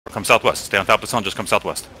Come southwest. Stay on top of this hill and just come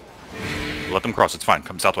southwest. Let them cross. It's fine.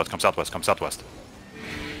 Come southwest. Come southwest. Come southwest.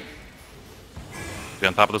 Stay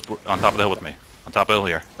on top of this. On top of the hill with me. On top of the hill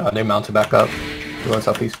here. They mounted back up. Going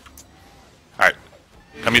southeast. All right.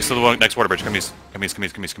 Come east to the next water bridge. Come east. Come east. Come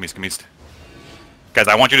east. Come east. Come east. Come east. Guys,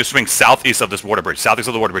 I want you to swing southeast of this water bridge. Southeast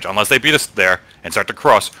of the water bridge. Unless they beat us there and start to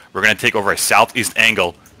cross, we're going to take over a southeast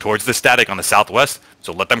angle towards the static on the southwest.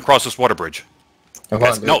 So let them cross this water bridge.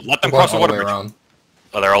 Guys, no, let them cross the water bridge. Around.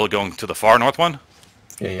 Oh, they're all going to the far north one?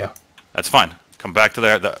 Yeah. That's fine. Come back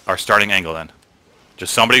to our starting angle then.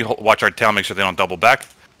 Just somebody watch our tail, make sure they don't double back.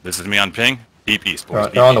 This is me on ping. Deep east,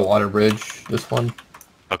 boys. They're on the water bridge, this one.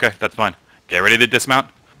 Okay, that's fine. Get ready to dismount.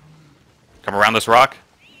 Come around this rock.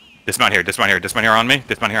 Dismount here, dismount here, dismount here on me,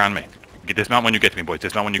 dismount here on me. Dismount when you get to me, boys.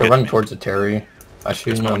 Dismount when you get to me. They're running towards the Terry. I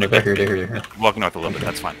shoot them. They're here. Walk north a little bit,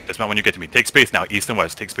 that's fine. Dismount when you get to me. Take space now, east and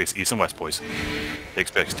west. Take space, east and west, boys. Take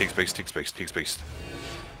space, take space, take space, take space.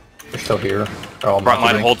 They're still here. Front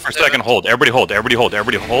line, hold for a second, hold. Everybody hold, everybody hold,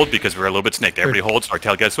 everybody hold, because we're a little bit snaked. Everybody hold, so our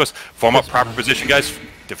tail gets to us. Form up proper position, guys.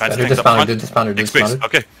 Defense tanks up front. Take space.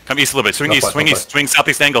 Okay, come east a little bit. Swing east, swing east, swing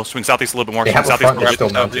southeast angle. Swing southeast a little bit more. Swing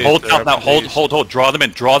southeast. Hold south now. Hold. Draw them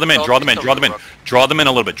in. Draw them in. Draw them in. Draw them in. Draw them in a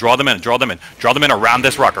little bit. Draw them in. Draw them in. Draw them in around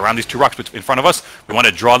this rock, around these two rocks in front of us. We want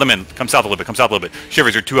to draw them in. Come south a little bit. Come south a little bit.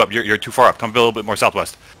 Shivers, you're too up. You're too far up. Come a little bit more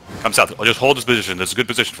southwest. Come south. Just hold this position. This is a good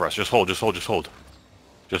position for us. Just hold. Just hold. Just hold.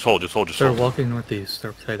 Just hold, just hold, just hold. They're walking northeast.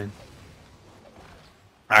 They're fighting.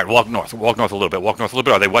 Alright, walk north. Walk north a little bit. Walk north a little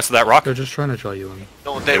bit. Are they west of that rock? They're just trying to draw you in.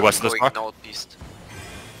 No, they're west of this rock? northeast.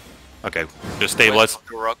 Okay, just stay west.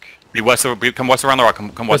 Rock. Be west. Come west around the rock.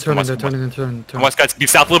 Come west. Come west. Come west, guys. Be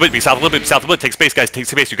south a little bit. Be south a little bit. Be south a little bit. Take space, guys. Take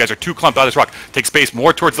space. You guys are too clumped out of this rock. Take space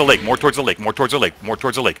more towards the lake. More towards the lake. More towards the lake. More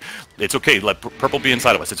towards the lake. It's okay. Let purple be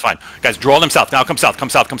inside of us. It's fine. Guys, draw them south. Now come south. Come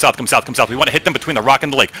south. Come south. Come south. Come south. We want to hit them between the rock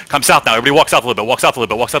and the lake. Come south now. Everybody walk south a little bit. Walk south a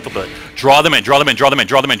little bit. Walk south a little bit. Draw them in. Draw them in. Draw them in.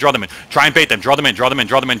 Draw them in. Draw them in. Try and bait them. Draw them in. Draw them in.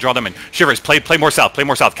 Draw them in. Draw them in. Shivers. Play more south. Play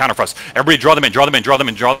more south. Counter for us. Everybody draw them in. Draw them in. Draw them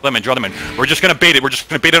in. Draw them in. Draw them in. We're just gonna bait it. We're just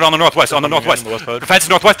gonna bait it on the northwest. On the northwest. Defense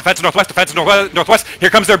northwest. Defense northwest. Defense northwest.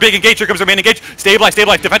 Here comes their big engage. Here comes their main engage. Stabilize.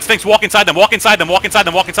 Stabilize. Defense tanks walk inside them. Walk inside them. Walk inside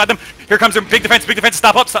them. Walk inside them. Here comes their big defense. Big defense.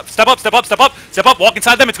 Step up. Step up. Step up. Step up. Step up. Walk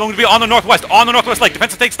inside them. It's going to be on the northwest. On the northwest lake.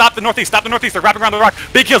 Defensive tanks stop the northeast. Stop the northeast. They're wrapping around the rock.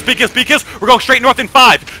 Big kills. Big kills. Big kills. We're going straight north in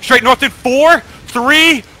 5. Straight north in 4,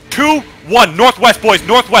 3, 2, 1. Northwest, boys.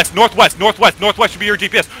 Northwest. Northwest. Northwest. Northwest should be your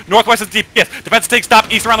GPS. Northwest is GPS. Defensive tanks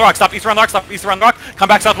stop east around the rock. Stop east around the rock. Stop east around the rock. Come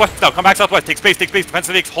back southwest now. Come back southwest. Take space. Take space.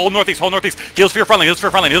 Defensive tanks hold northeast. Hold northeast. Heals for your front line. Heals for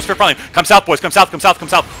your front line. Heals for your front line. Come south, boys. Come south. Come south. Come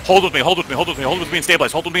south. Hold with me. Hold with me. Hold with me. Hold with me and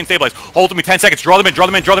stabilize. Hold with me and stabilize. Hold with me 10 seconds. Draw them in. Draw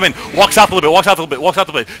them in. Draw them in. Walk south a little bit. Walk south a little bit. Walk south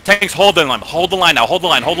a little bit. Tanks hold the line. Hold the line now. Hold the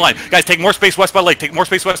line. Hold the line. Guys, take more space west by the lake. Take more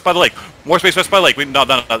space west by the lake. More space west by the lake. No.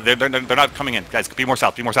 They're not coming in. Guys, be more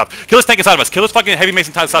south. Be more south. Kill this tank inside of us. Kill this fucking heavy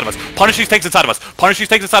mason inside of us. Punish these tanks inside of us. Punish these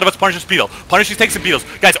tanks inside of us. Punish this beetle. Punish these tanks and beetles.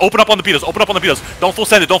 Guys, open up on the beetles. Open up on the beetles. Don't full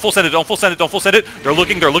send it. Don't full send it. Don't full send it. Don't full send it. They're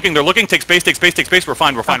looking. They're looking. They're looking. Take space. Take space. Take space. We're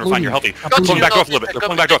fine. We're fine. We're fine. You're healthy. They're pulling back north a little bit. They're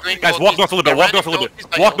pulling back north. Guys, walk north a little bit. Walk north a little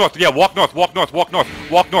bit. Walk north. Yeah, walk north. Walk north. Walk north.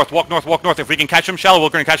 Walk north. Walk north. Walk north. If we can catch them shallow, we're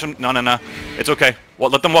going to catch them. No. It's okay. Well,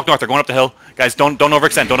 let them walk north. They're going up the hill. Guys, don't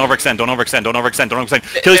overextend. Don't overextend. Don't overextend. Don't overextend. Don't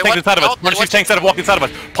overextend. Kill these tanks inside of us. Punish these tanks inside of walk inside of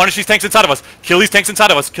us. Punish these tanks inside of us. Kill these tanks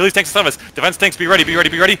inside of us. Kill these tanks inside of us. Defense tanks, be ready. Be ready.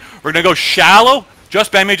 Be ready. We're going to go shallow.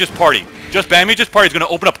 Just Bandmage's party. Just Bandmage's party is going to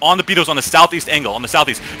open up on the beetles on the southeast angle. On the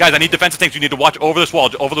southeast. Guys, I need defensive tanks. You need to watch over this wall.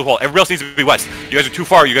 Over the wall. Everybody else needs to be west. You guys are too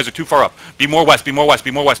far. You guys are too far up. Be more west. Be more west.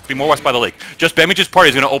 Be more west. Be more west by the lake. Just Bandmage's party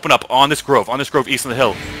is going to open up on this grove. On this grove east of the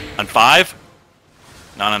hill. On 5.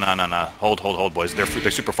 No. Hold, boys. They're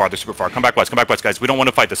super far. They're super far. Come back west, guys. We don't want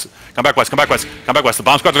to fight this. Come back west. The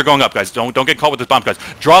bomb squads are going up, guys. Don't get caught with this bomb squads.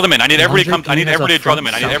 Draw them in. I need everybody to draw them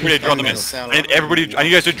in. I need everybody to draw them in. I need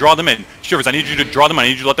you guys to draw them in. Shivers, I need you to draw them in. I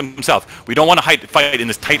need you to let them south. We don't want to fight in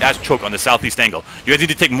this tight-ass choke on the southeast angle. You guys need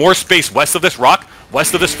to take more space west of this rock,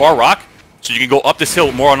 west of this far rock, so you can go up this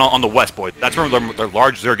hill more on the west, boys. That's where their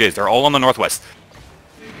large Zerg is. They're all on the northwest.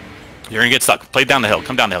 You're going to get stuck. Play down the hill.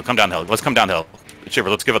 Come down the hill. Come down the hill. Let's come down the hill. Shiver,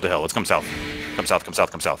 let's give up the hill. Let's come south. Come south. Come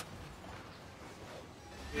south. Come south,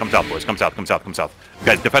 boys. Come south.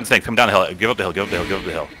 Guys, defense tanks, come down the hill. Give up the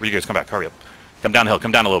hill. Where you guys come back? Hurry up. Come down the hill.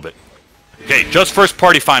 Come down a little bit. Okay, just first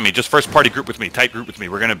party find me. Just first party group with me. Tight group with me.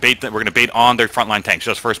 We're gonna bait on their frontline tanks.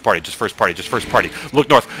 Just first party. Look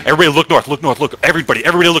north. Everybody look north. Look. Everybody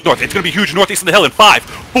look north. It's gonna be huge northeast of the hill in 5,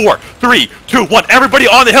 4, 3, 2, 1. Everybody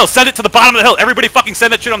on the hill. Send it to the bottom of the hill. Everybody fucking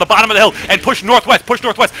send that shit on the bottom of the hill and push northwest.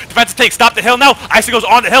 Defensive tanks, stop the hill now. Icicles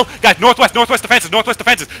on the hill. Guys, northwest defenses.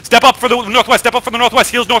 Step up for the northwest.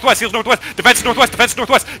 Heals northwest. Defenses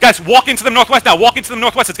northwest. Guys, walk into them northwest now.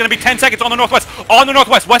 It's gonna be 10 seconds on the northwest.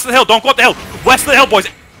 West of the hill. Don't go up the hill. West of the hill, boys.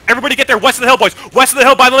 Everybody get there. West of the hill, boys. West of the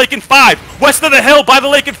hill by the lake in 5. West of the hill by the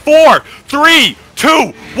lake in 4, 3, 2,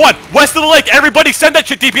 1. West of the lake. Everybody send that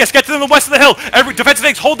shit, DPS. Get to them west of the hill. Every defensive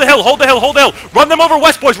tanks, hold the hill, hold the hill, hold the hill. Run them over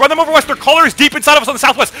west, boys. Run them over west. Their color is deep inside of us on the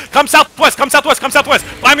southwest. Come southwest, come southwest, come southwest.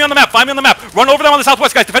 Find me on the map, find me on the map. Run over them on the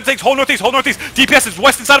southwest, guys. Defensive tanks, hold northeast, hold northeast. DPS is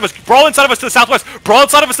west inside of us. Brawl inside of us to the southwest. Brawl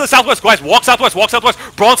inside of us to the southwest. Guys, walk southwest, walk southwest.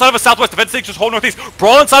 Brawl inside of us southwest. Defensive tanks, just hold northeast.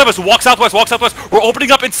 Brawl inside of us, walk southwest, walk southwest. We're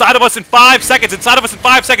opening up inside of us in 5 seconds. Inside of us in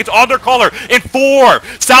 5 seconds on their color. In 4,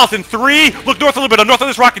 south in 3. Look north a little bit, on north of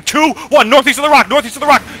this rock in 2, 1. Northeast of the rock, northeast of the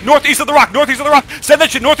rock. Northeast of the rock, northeast of the rock. Send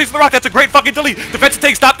that shit northeast of the rock. That's a great fucking delete. Defensive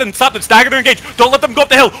tank, stop them, stagger their engage. Don't let them go up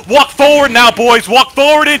the hill. Walk forward now, boys. Walk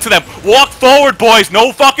forward into them. Walk forward, boys.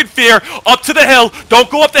 No fucking fear. Up to the hill. Don't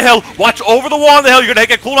go up the hill. Watch over the wall on the hill. You're gonna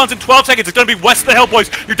get cooldowns in 12 seconds. It's gonna be west of the hill,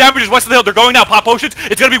 boys. Your damage is west of the hill. They're going now. Pop potions.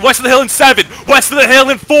 It's gonna be west of the hill in 7. West of the hill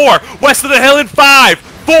in 4. West of the hill in 5.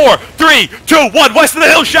 4, 3, 2, 1. West of the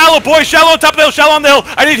hill, shallow, boys. Shallow on top of the hill, shallow on the hill.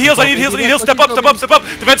 I need heals, I need heals, I need heals. Step up, step up, step up.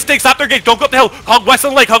 Defense tank, stop their gate. Don't go up the hill. Hug west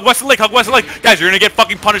of the lake, hug west of the lake, hug west of the lake. Guys, you're gonna get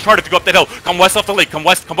fucking punished hard if you go up that hill. Come west off the lake, come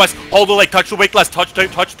west, come west. Hold the lake, touch the wake less, touch the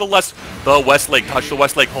west lake, touch the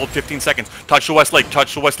west lake, hold 15 seconds. Touch the west lake,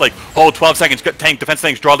 touch the west lake. Hold 12 seconds. Tank, defense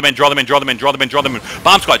tanks, draw them in, draw them in, draw them in, draw them in, draw them in.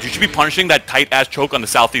 Bomb squad, you should be punishing that tight ass choke on the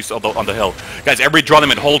southeast of on the hill. Guys, everybody draw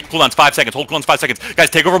them in. Hold cooldowns 5 seconds. Hold cooldowns 5 seconds.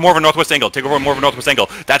 Guys, take over more of a northwest angle. Take over more of a northwest angle.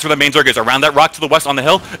 That's where the main zerg is. Around that rock to the west on the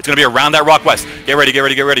hill. It's gonna be around that rock west. Get ready, get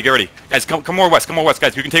ready, get ready, get ready. Guys, come more west, come more west,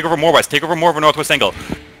 guys. You can take over more west. Take over more of a northwest angle.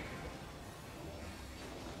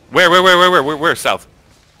 Where? South.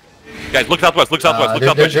 Guys, look southwest, look southwest, look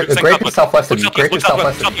southwest. Great southwest. Look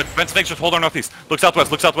southwest. Defense tanks, just hold our northeast. Look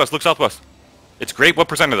southwest, look southwest, look southwest. It's great. What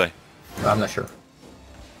percent are they? I'm not sure.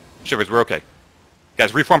 Shivers, we're okay.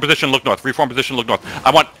 Guys, reform position, look north. Reform position, look north.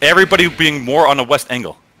 I want everybody being more on a west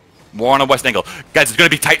angle. More on a west angle. Guys, it's gonna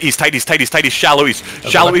be tight east, tight east, tight east, tight east, shallow east.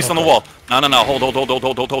 Shallow east on the wall. No. Hold.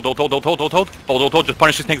 Just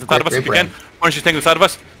punish these tanks inside of us if you can. Punish these tanks inside of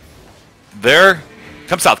us. There.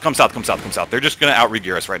 Come south. They're just gonna out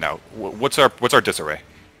regear us right now. What's our disarray?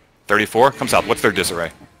 34? Come south. What's their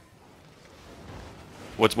disarray?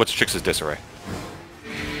 What's CHIXX's disarray?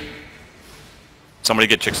 Somebody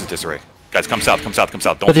get CHIXX's disarray. Guys, come south. Don't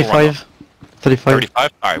 35. 35?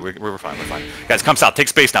 Alright, we're fine. Guys, come south. Take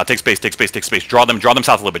space now. Take space. Draw them south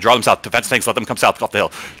a little bit. Draw them south. Defense tanks, let them come south off the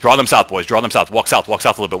hill. Draw them south, boys. Draw them south. Walk south a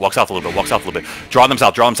little bit. Walk south a little bit. Draw them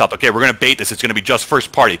south. Okay, we're gonna bait this. It's gonna be just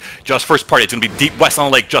first party. It's gonna be deep west on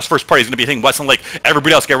the lake. Just first party is gonna be hitting west on the lake.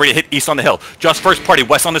 Everybody else get ready to hit east on the hill. Just first party,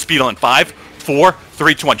 west on the speedle in 5, 4,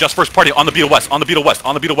 3, 2, 1. Just first party on the beetle west.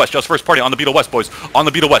 Just first party on the beetle west, boys. On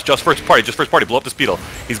the beetle west. Just first party. Blow up this beetle.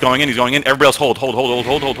 He's going in. Everybody else hold.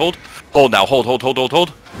 Hold now. Hold.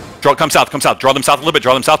 Come south. Draw them south a little bit.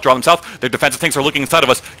 Draw them south. Their defensive tanks are looking inside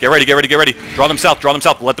of us. Get ready. Draw them south.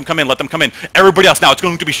 Let them come in. Everybody else now. It's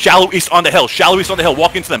going to be shallow east on the hill.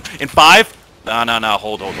 Walk into them. In 5. No.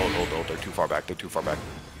 Hold. They're too far back.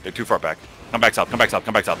 Come back south.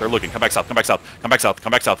 They're looking. Come back south.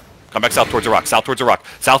 Come back south towards the rock. South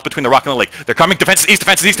between the rock and the lake. They're coming. Defenses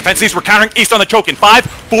east. We're countering east on the choke in 5,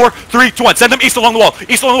 4, 3, 2, 1. Send them east along the wall.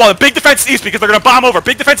 And big defenses east because they're gonna bomb over.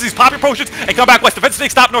 Big defenses east. Pop your potions and come back west. Defenses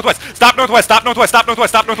east. Stop northwest.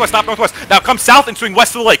 Now come south and swing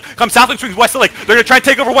west of the lake. They're gonna try and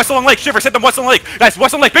take over west along the lake. Shivers, hit them west along the lake. Guys,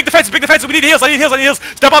 west along the lake. Big defenses. We need heals. I need heals.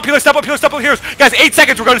 Step up healers. Guys, 8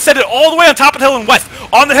 seconds. We're gonna send it all the way on top of the hill and west.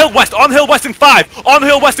 On the hill west in 5. On the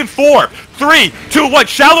hill west in 4, 3, 2, 1.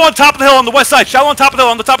 Shallow on top of the hill on the west side. On top of the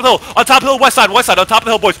hill, west side, on top of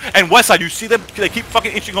the hill, boys. And west side, you see them, they keep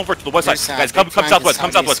fucking inching over to the west side. Guys, come southwest. Hey,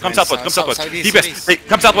 come southwest,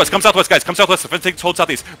 guys. Come southwest. Defense tanks, hold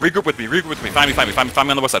southeast. Regroup with me. Find me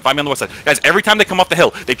on the west side. Guys, every time they come off the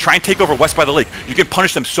hill, they try and take over west by the lake. You can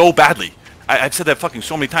punish them so badly. I've said that fucking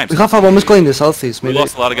so many times. We have a bomb going the southeast, maybe. We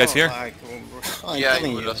lost a lot of guys here. Yeah,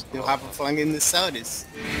 you have a flank in the southeast.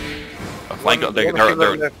 A flank,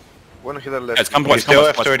 they're One hitter left. Guys, come west, come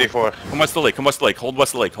west the lake, hold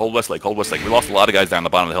west the lake. We lost a lot of guys down the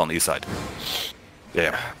bottom of the hill on the east side.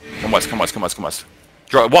 Yeah. Come west.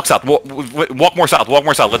 Walk south, walk more south.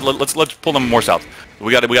 Let's pull them more south.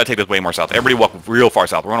 We gotta take this way more south. Everybody walk real far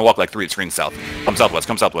south. We're gonna walk like 3 screens south. Come southwest.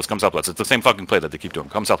 It's the same fucking play that they keep doing.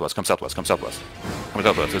 Come southwest.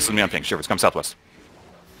 This is me on pink. Shivers, come southwest.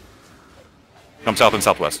 Come south and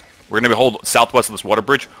southwest. We're going to hold southwest of this water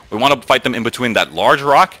bridge. We want to fight them in between that large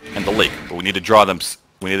rock and the lake, but we need to draw them.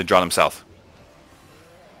 South.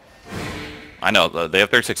 I know they have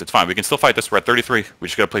 36. It's fine. We can still fight this. We're at 33. We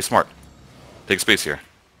just got to play smart. Take space here.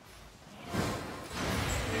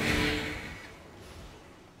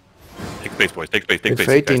 Take space, boys. Take space. Take space.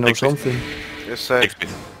 Take or something. Yes, sir. Take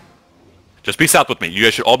space. Just be south with me. You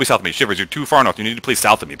guys should all be south of me. Shivers, you're too far north. You need to play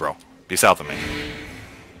south of me, bro. Be south of me.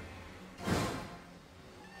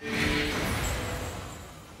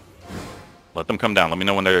 Let them come down. Let me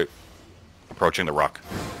know when they're approaching the rock.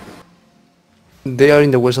 They are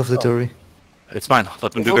in the west of the Torre. It's fine.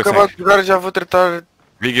 Let them do Vou their acabar thing. de jogar, já vou tratar.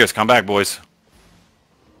 Regears, come back, boys.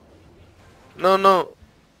 Não.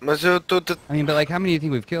 Mas eu tô... I mean, but like, how many do you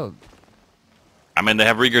think we've killed? I mean, they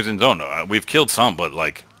have Regears in zone. We've killed some, but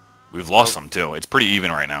like, we've lost some too. It's pretty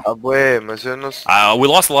even right now. Ah, bué, mas eu não sei. We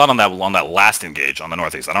lost a lot on that last engage on the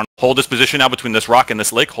northeast. I don't hold this position now between this rock and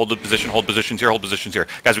this lake. Hold the position. Hold positions here. Hold positions here,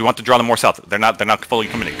 guys. We want to draw them more south. They're not fully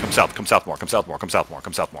coming in. Come south. Come south more. Come south more. Come south more.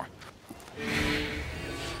 Come south more.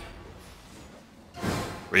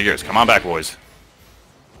 Regears, come on back, boys.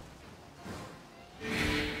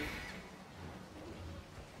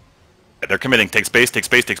 They're committing. Take space. Take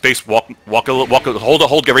space. Take space. Walk.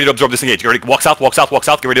 Hold. Get ready to absorb this engage. Get ready. Walk south. Walk south. Walk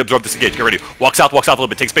south. Get ready to absorb this engage. Get ready. Walk south. Walk south a little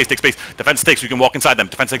bit. Take space. Take space. Defense takes. You can walk inside them.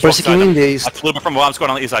 Defense takes. Walk inside them. That's a little bit from what's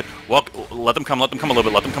going on the east side. Walk. Let them come. Let them come a little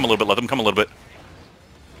bit. Let them come a little bit. Let them come a little bit.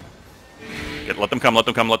 Let them come. Let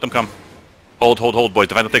them come. Let them come. Hold, boys.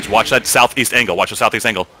 Defense takes. Watch that southeast angle. Watch the southeast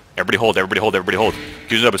angle. Everybody hold. Everybody hold. Everybody hold.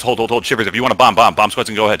 Use it up. Hold. Shivers. If you want to bomb squads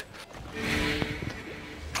and go ahead.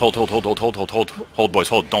 Hold, boys,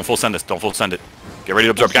 hold. Don't full send this. Don't full send it. Get ready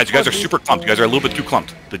to absorb. Guys, you guys are super clumped. You guys are a little bit too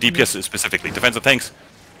clumped. The DPS specifically. Defensive tanks.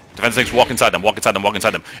 Defensive tanks, walk inside them. Walk inside them. Walk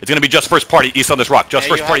inside them. It's going to be just first party east on this rock. Just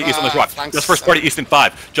first party east on this rock. Just first party east in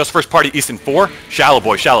 5. Just first party east in 4. Shallow,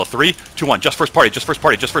 boys. Shallow. 3, 2, 1. Just first party. Just first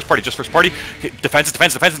party. Just first party. Just first party. Defenses.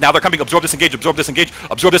 Now they're coming. Absorb this engage. Absorb this engage.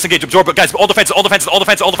 Absorb this engage. Absorb. Guys, all defenses. It's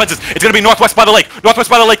going to be northwest by the lake. Northwest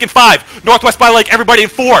by the lake in 5. Northwest by the lake. Everybody in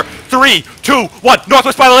 4, 3, 2, 1.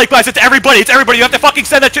 Northwest by the lake, guys. It's everybody. You have to fucking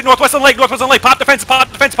send that shit northwest of the lake. Pop defenses.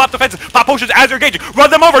 Pop potions as you're engaging. Run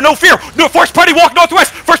them over. No fear. No, first party walk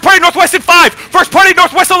northwest. First party northwest in 5. First party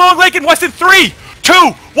northwest along lake and west in 3, 2,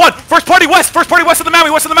 1. First party west of the Maui,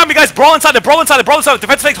 guys. Brawl inside it.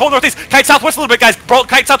 Defense takes hold northeast. Kite southwest a little bit, guys.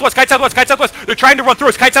 Kite southwest. They're trying to run through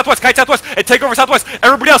us. Kite southwest, and take over southwest.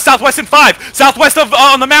 Everybody else southwest in 5. Southwest of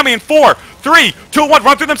on the Maui in 4, 3, 2, 1.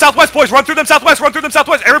 Run through them southwest, boys. Run through them southwest.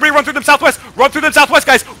 Everybody run through them southwest,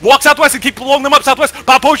 guys. Walk southwest and keep blowing them up southwest.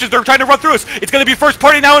 Pop potions. They're trying to run through us. It's going to be first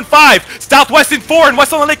party now in 5. Southwest in 4 and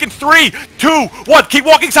west on the lake in 3, 2, 1. Keep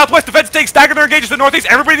walking southwest. Defense takes. Stagger their engages to the northeast.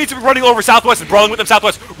 Everybody needs to be running over southwest and brawling with them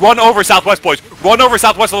southwest. Run over southwest, boys. Run over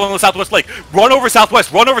southwest along the southwest lake. Run over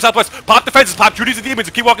southwest. Pop defenses. Pop Judy's and demons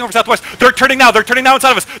and keep walking over southwest. They're turning now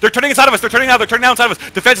inside of us. They're turning inside of us.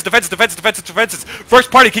 Defenses. First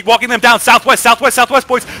party. Keep walking them down southwest,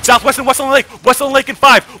 boys. Southwest and west on the lake. West on the lake in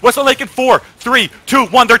 5. West on the lake in 4, 3, 2,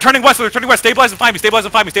 1. They're turning west. Stabilize and find me,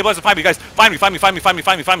 guys. Find me.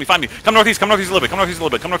 Come northeast a little bit.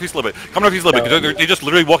 They just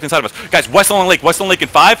literally walked inside of us. Guys, west on the lake in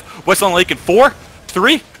 5. West on the lake in 4,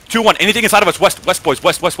 3, 2, 1. Anything inside of us. West, boys.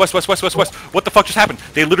 West. What the fuck just happened?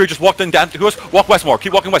 They literally just walked in down to us. Walk west more.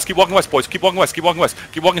 Keep walking west, boys. Keep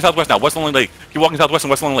walking southwest now. West on the lake. Keep walking southwest and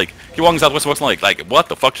west on the lake. Keep walking southwest and west on the lake. Like, what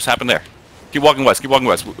the fuck just happened there? Keep walking west.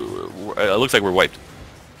 It looks like we're wiped.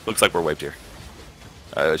 Here.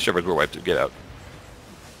 Shivers, we're wiped. Get out.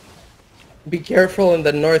 Be careful in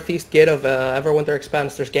the northeast gate of Everwinter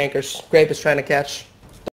Expanse. There's gankers. Grape is trying to catch.